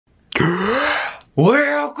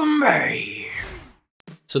Welcome back.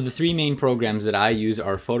 So the three main programs that I use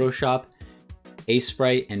are Photoshop,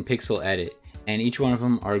 Aseprite, and Pixelart, and each one of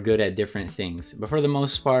them are good at different things. But for the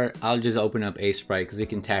most part, I'll just open up Aseprite because it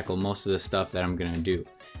can tackle most of the stuff that I'm gonna do.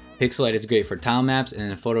 Pixelart is great for tile maps, and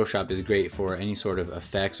then Photoshop is great for any sort of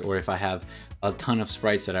effects, or if I have a ton of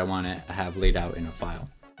sprites that I want to have laid out in a file.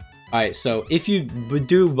 Alright, so if you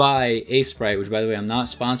do buy Aseprite, which by the way I'm not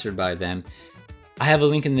sponsored by them, I have a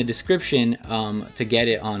link in the description to get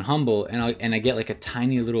it on Humble, and I get like a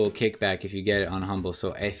tiny little kickback if you get it on Humble.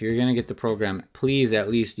 So if you're gonna get the program, please at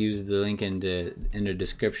least use the link in the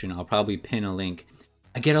description. I'll probably pin a link.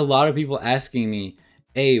 I get a lot of people asking me,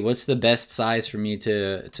 hey, what's the best size for me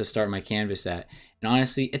to start my canvas at? And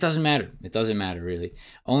honestly, it doesn't matter. It doesn't matter really.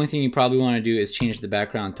 Only thing you probably want to do is change the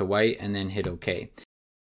background to white and then hit OK.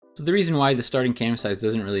 So the reason why the starting canvas size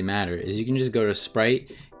doesn't really matter is you can just go to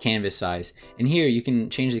Sprite, Canvas Size, and here you can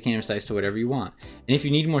change the canvas size to whatever you want. And if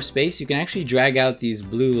you need more space, you can actually drag out these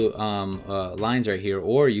blue lines right here,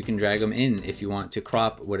 or you can drag them in if you want to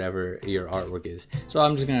crop whatever your artwork is. So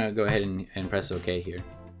I'm just gonna go ahead and press OK here.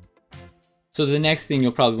 So the next thing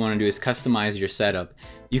you'll probably want to do is customize your setup.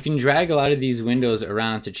 You can drag a lot of these windows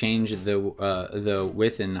around to change the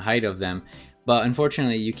width and height of them, but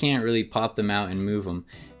unfortunately you can't really pop them out and move them.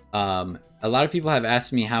 A lot of people have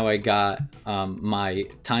asked me how I got my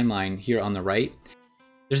timeline here on the right.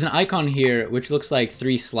 There's an icon here which looks like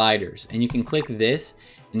 3 sliders, and you can click this,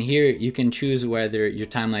 and here you can choose whether your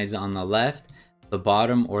timeline is on the left, the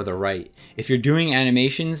bottom, or the right. If you're doing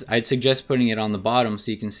animations, I'd suggest putting it on the bottom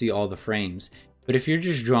so you can see all the frames. But if you're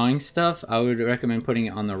just drawing stuff, I would recommend putting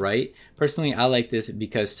it on the right. Personally, I like this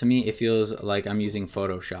because to me it feels like I'm using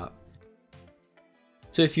Photoshop.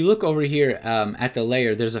 So if you look over here at the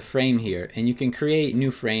layer, there's a frame here, and you can create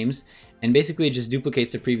new frames, and basically it just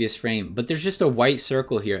duplicates the previous frame. But there's just a white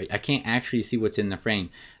circle here. I can't actually see what's in the frame.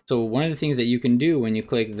 So one of the things that you can do when you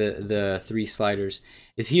click the 3 sliders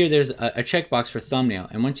is here there's a checkbox for thumbnail,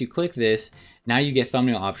 and once you click this, now you get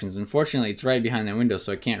thumbnail options. Unfortunately, it's right behind that window,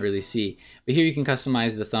 so I can't really see. But here you can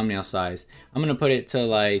customize the thumbnail size. I'm gonna put it to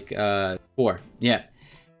like 4, yeah.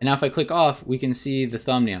 And now if I click off, we can see the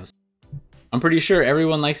thumbnails. I'm pretty sure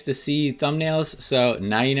everyone likes to see thumbnails, so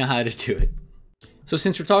now you know how to do it. So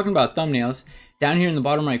since we're talking about thumbnails, down here in the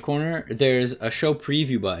bottom right corner, there's a show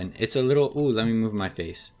preview button. It's a little, ooh, let me move my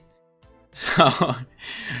face. So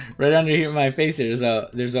right under here my face, there's a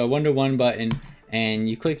 1-to-1 button, and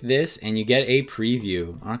you click this and you get a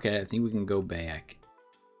preview. Okay, I think we can go back.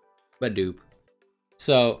 Badoop.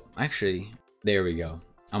 So actually, there we go.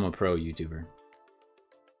 I'm a pro YouTuber.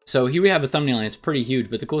 So here we have a thumbnail, and it's pretty huge,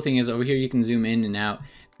 but the cool thing is over here you can zoom in and out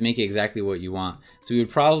to make it exactly what you want. So we would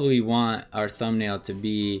probably want our thumbnail to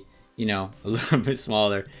be, you know, a little bit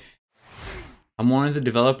smaller. I'm one of the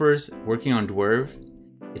developers working on Dwarf.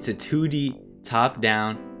 It's a 2D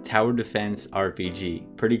top-down tower defense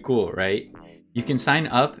RPG. Pretty cool, right? You can sign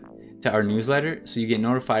up to our newsletter so you get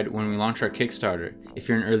notified when we launch our Kickstarter. If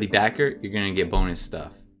you're an early backer, you're gonna get bonus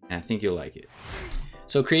stuff, and I think you'll like it.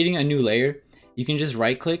 So creating a new layer, you can just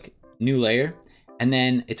right click, new layer, and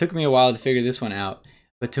then it took me a while to figure this one out,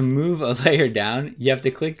 but to move a layer down, you have to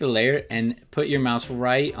click the layer and put your mouse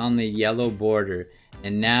right on the yellow border,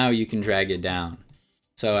 and now you can drag it down.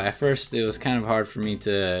 So at first it was kind of hard for me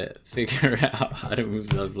to figure out how to move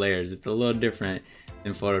those layers. It's a little different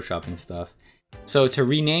than Photoshop and stuff. So to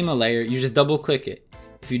rename a layer, you just double click it.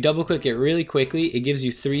 If you double click it really quickly, it gives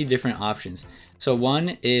you 3 different options. So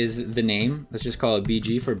one is the name, let's just call it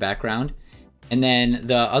BG for background. And then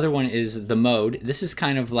the other one is the mode. This is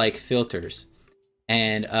kind of like filters.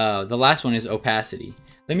 And the last one is opacity.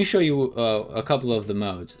 Let me show you a couple of the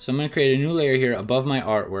modes. So I'm going to create a new layer here above my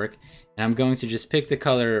artwork. And I'm going to just pick the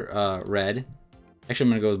color red. Actually, I'm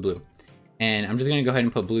going to go with blue. And I'm just going to go ahead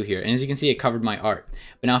and put blue here. And as you can see, it covered my art.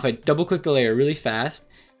 But now if I double click the layer really fast,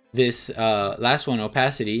 this last one,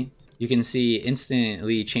 opacity, you can see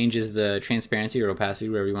instantly changes the transparency or opacity,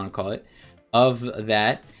 whatever you want to call it, of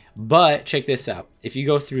that. But check this out. If you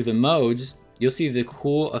go through the modes, you'll see the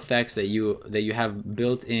cool effects that you have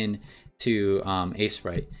built in to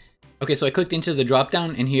Aseprite. Okay, so I clicked into the drop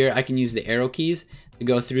down, and here I can use the arrow keys to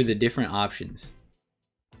go through the different options.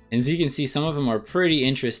 And as you can see, some of them are pretty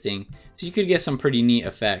interesting, so you could get some pretty neat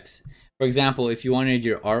effects. For example, if you wanted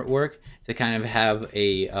your artwork to kind of have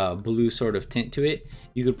a blue sort of tint to it,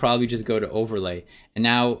 you could probably just go to overlay, and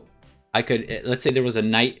now I could, let's say there was a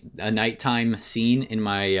nighttime scene in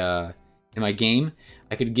my game.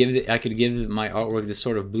 I could give my artwork this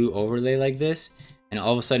sort of blue overlay like this, and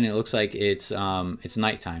all of a sudden it looks like it's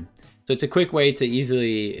nighttime. So it's a quick way to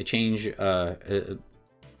easily change the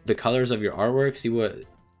colors of your artwork. See what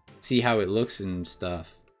see how it looks and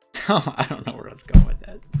stuff. I don't know where I was going with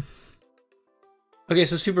that. Okay,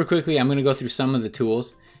 so super quickly, I'm gonna go through some of the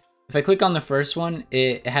tools. If I click on the first one,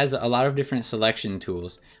 it has a lot of different selection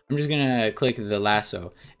tools. I'm just gonna click the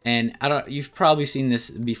lasso, and you've probably seen this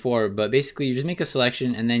before, but basically you just make a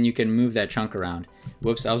selection and then you can move that chunk around.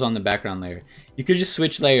 Whoops, I was on the background layer. You could just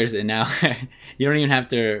switch layers and now you don't even have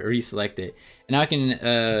to reselect it. And now I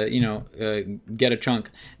can, get a chunk.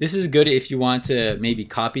 This is good if you want to maybe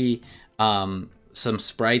copy some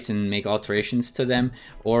sprites and make alterations to them,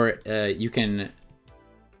 or you can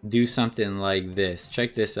do something like this.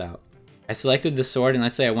 Check this out. I selected the sword, and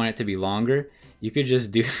let's say I want it to be longer. You could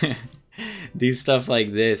just do do stuff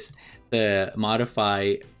like this to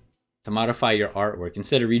modify your artwork.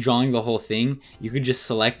 Instead of redrawing the whole thing, you could just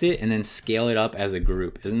select it and then scale it up as a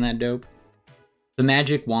group. Isn't that dope? The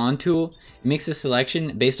magic wand tool makes a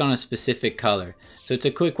selection based on a specific color. So it's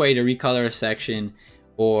a quick way to recolor a section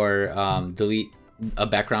or delete a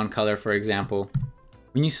background color, for example.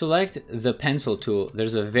 When you select the pencil tool,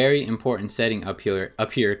 there's a very important setting up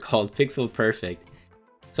here called Pixel Perfect.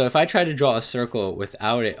 So if I try to draw a circle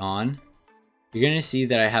without it on, you're going to see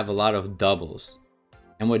that I have a lot of doubles.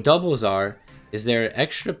 And what doubles are, is they're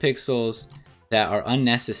extra pixels that are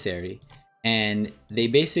unnecessary, and they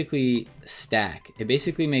basically stack. It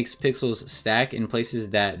basically makes pixels stack in places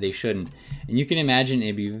that they shouldn't. And you can imagine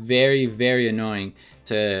it'd be very, very annoying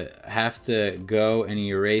to have to go and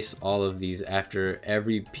erase all of these after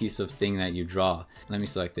every piece of thing that you draw. Let me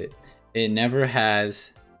select it. It never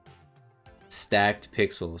has stacked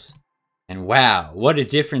pixels. And wow, what a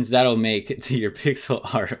difference that'll make to your pixel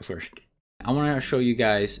artwork. I want to show you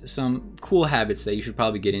guys some cool habits that you should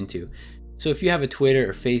probably get into. So if you have a Twitter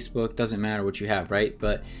or Facebook, doesn't matter what you have, right?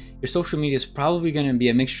 But your social media is probably going to be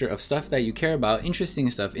a mixture of stuff that you care about, interesting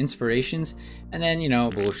stuff, inspirations, and then,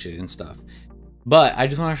 bullshit and stuff. But I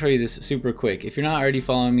just want to show you this super quick. If you're not already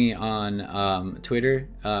following me on Twitter,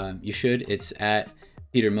 you should. It's at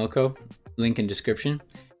Peter Milko, link in description.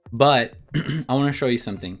 But I want to show you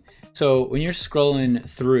something. So when you're scrolling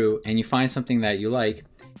through and you find something that you like,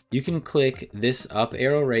 you can click this up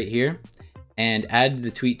arrow right here and add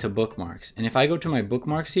the tweet to bookmarks. And if I go to my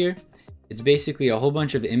bookmarks here, it's basically a whole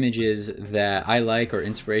bunch of images that I like, or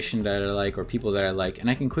inspiration that I like, or people that I like, and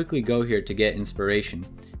I can quickly go here to get inspiration.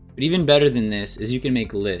 But even better than this is you can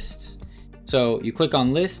make lists. So you click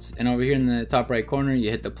on lists, and over here in the top right corner you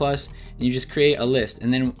hit the plus and you just create a list.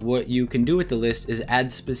 And then what you can do with the list is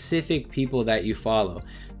add specific people that you follow.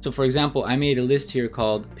 So for example, I made a list here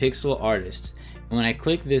called Pixel Artists, and when I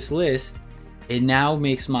click this list, it now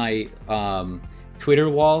makes my Twitter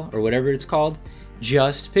wall, or whatever it's called,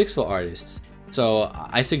 just pixel artists. So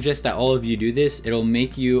I suggest that all of you do this. It'll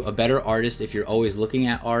make you a better artist if you're always looking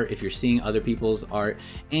at art, if you're seeing other people's art,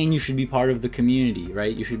 and you should be part of the community,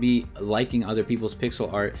 right? You should be liking other people's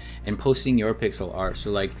pixel art and posting your pixel art.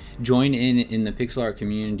 So like, join in the pixel art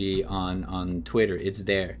community on Twitter. It's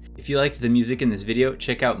there. If you liked the music in this video,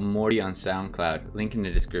 check out Morty on SoundCloud, link in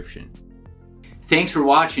the description. Thanks for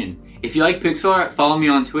watching. If you like pixel art, follow me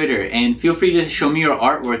on Twitter, and feel free to show me your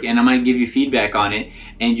artwork and I might give you feedback on it,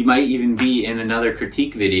 and you might even be in another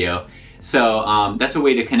critique video. So that's a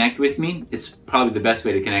way to connect with me. It's probably the best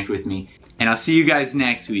way to connect with me. And I'll see you guys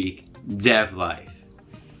next week. Dev life.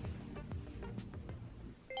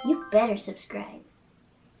 You better subscribe.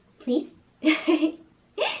 Please?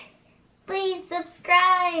 Please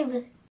subscribe.